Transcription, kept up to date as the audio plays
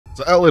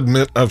So I'll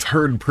admit I've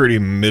heard pretty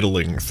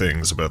middling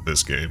things about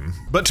this game.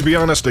 But to be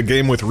honest, a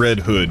game with Red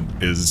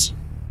Hood is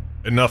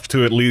enough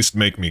to at least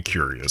make me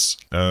curious.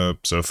 So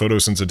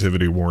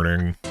photosensitivity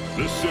warning.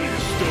 This city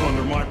is still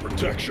under my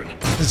protection.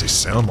 Why does he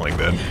sound like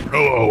that?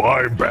 Hello,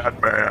 I'm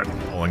Batman.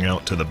 Calling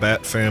out to the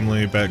Bat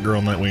family,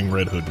 Batgirl, Nightwing,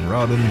 Red Hood, and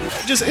Robin.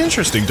 Just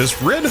interesting, does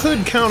Red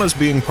Hood count as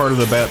being part of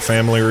the Bat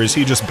family, or is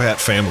he just Bat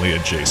family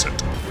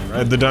adjacent?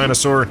 Ride the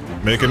dinosaur,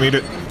 make him eat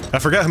it. I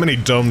forgot how many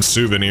dumb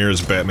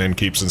souvenirs Batman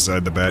keeps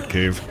inside the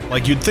Batcave.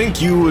 Like, you'd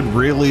think you would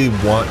really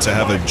want to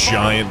have a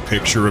giant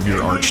picture of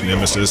your arch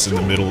nemesis in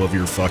the middle of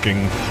your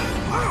fucking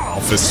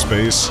office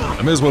space.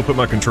 I may as well put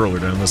my controller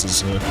down. This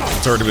is,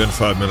 it's already been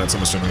 5 minutes.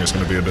 I'm assuming it's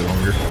gonna be a bit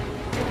longer.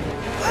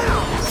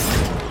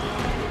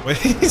 Wait,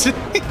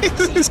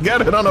 he's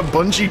got it on a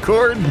bungee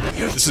cord?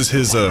 This is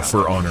his,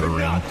 For Honor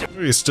ring.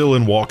 He's still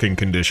in walking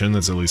condition.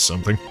 That's at least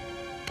something.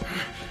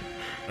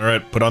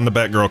 Alright, put on the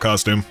Batgirl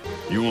costume.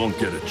 You won't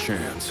get a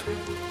chance.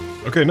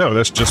 Okay, no,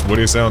 that's just what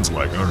he sounds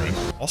like. Alright.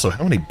 Also,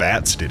 how many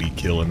bats did he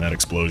kill in that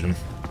explosion?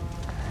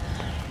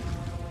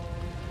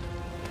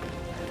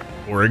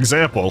 For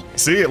example.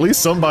 See, at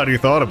least somebody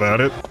thought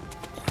about it.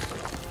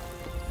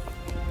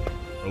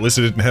 Or at least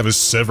it didn't have his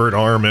severed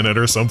arm in it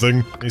or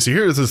something. You see,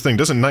 here's this thing.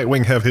 Doesn't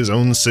Nightwing have his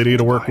own city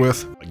to work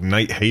with? Like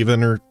Night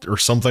Haven or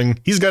something?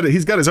 He's got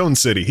his own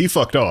city. He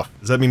fucked off.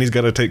 Does that mean he's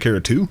got to take care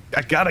of two?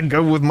 I gotta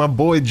go with my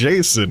boy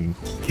Jason.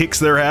 Kicks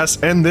their ass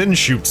and then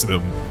shoots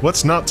them.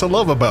 What's not to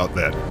love about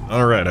that?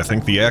 Alright, I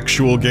think the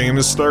actual game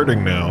is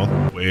starting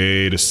now.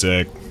 Wait a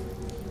sec.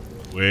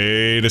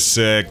 Wait a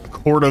sec.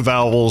 Court of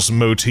Owls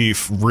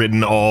motif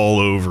written all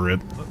over it.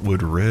 What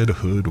would Red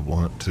Hood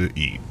want to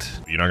eat?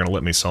 You're not gonna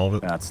let me solve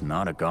it? That's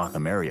not a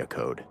Gotham area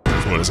code.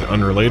 So what is it,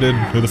 unrelated?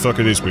 Who the fuck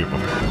are these people?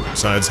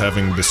 Besides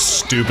having the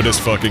stupidest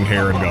fucking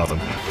hair in Gotham.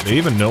 Do they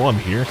even know I'm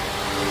here?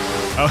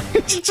 Oh,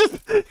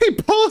 he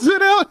pulls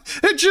it out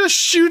and just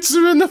shoots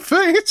him in the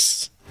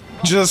face!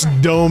 Just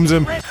domes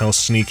him. How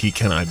sneaky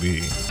can I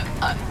be?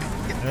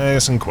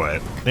 Nice and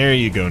quiet. There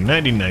you go,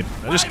 nighty-night.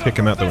 I just kick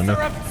him out the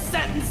window.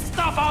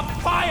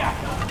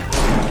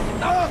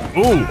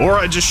 Ooh, or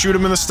I just shoot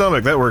him in the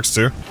stomach. That works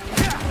too.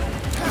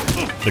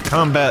 The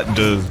combat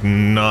does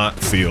not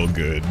feel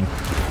good.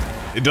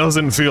 It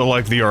doesn't feel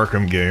like the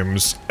Arkham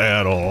games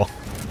at all.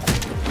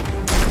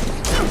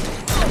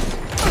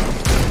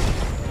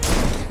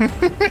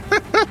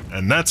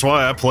 And that's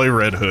why I play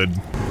Red Hood.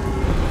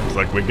 It's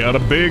like we got a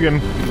big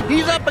one.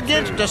 He's up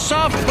against a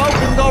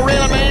soft-spoken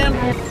gorilla, man.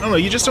 I don't know,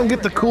 you just don't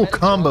get the cool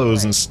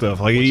combos and stuff.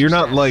 Like, you're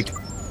not like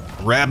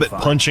rabbit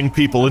punching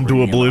people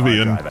into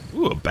oblivion.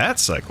 Ooh, a bat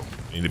cycle.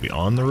 Need to be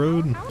on the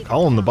road?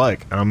 Calling the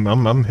bike.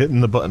 I'm hitting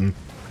the button.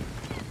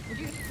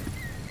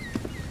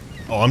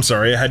 Oh, I'm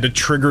sorry, I had to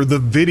trigger the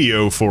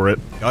video for it.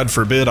 God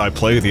forbid I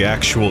play the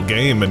actual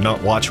game and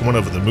not watch one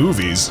of the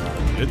movies.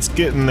 It's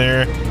getting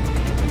there.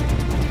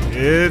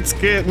 It's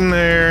getting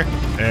there.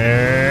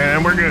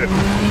 And we're good.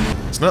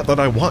 It's not that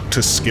I want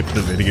to skip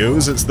the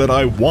videos, it's that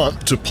I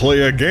want to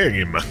play a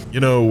game. You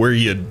know, where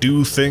you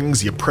do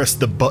things, you press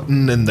the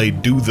button and they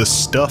do the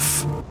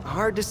stuff.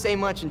 Hard to say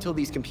much until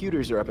these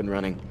computers are up and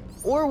running.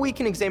 Or we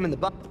can examine the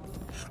button.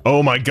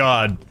 Oh my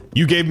god.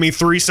 You gave me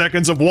 3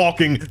 seconds of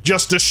walking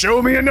just to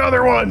show me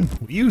another one!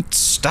 Will you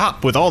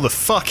stop with all the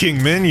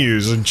fucking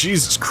menus? And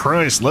Jesus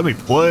Christ, let me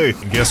play.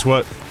 And guess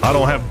what? I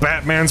don't have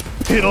Batman's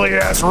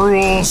piddly-ass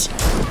rules!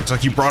 Looks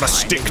like you brought a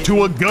stick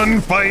to a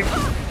gunfight!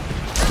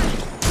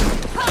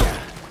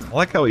 I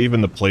like how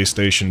even the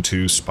PlayStation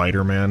 2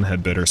 Spider-Man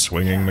had better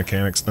swinging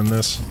mechanics than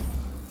this.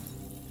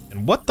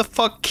 And what the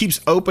fuck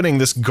keeps opening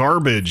this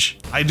garbage?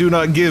 I do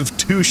not give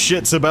two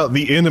shits about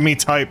the enemy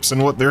types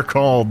and what they're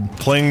called.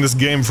 Playing this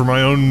game for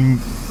my own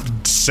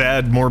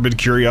sad, morbid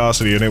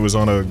curiosity, and it was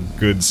on a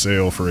good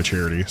sale for a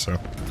charity, so.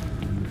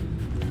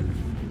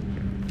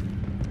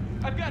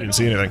 Didn't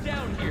see anything.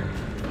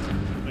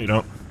 No, you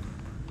don't.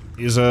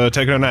 He's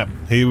taking a nap.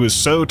 He was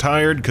so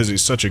tired because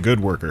he's such a good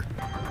worker.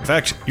 In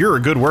fact, you're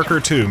a good worker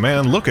too,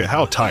 man. Look at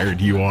how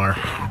tired you are.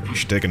 You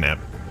should take a nap.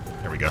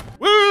 There we go.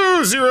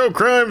 Woo! Zero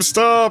crime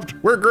stopped!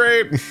 We're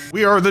great!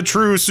 We are the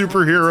true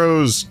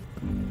superheroes!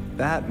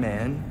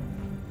 Batman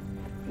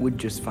would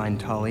just find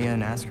Talia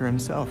and ask her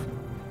himself.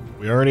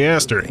 We already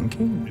asked her.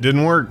 It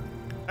didn't work.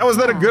 How was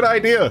that a good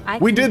idea?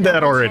 We did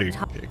that already.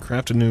 Okay,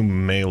 craft a new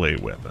melee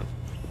weapon.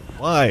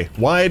 Why?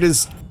 Why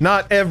does...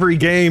 Not every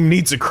game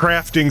needs a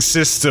crafting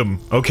system,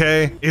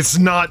 okay? It's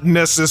not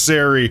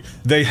necessary.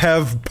 They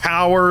have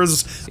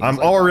powers. I'm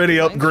already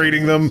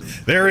upgrading them.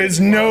 There is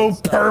no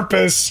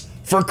purpose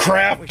for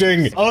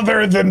crafting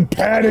other than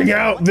padding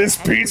out this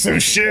piece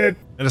of shit.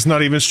 And it's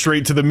not even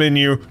straight to the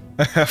menu.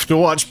 I have to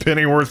watch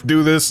Pennyworth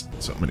do this.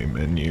 So many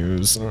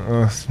menus.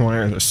 Why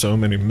are there so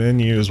many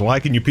menus? Why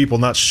can you people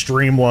not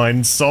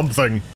streamline something?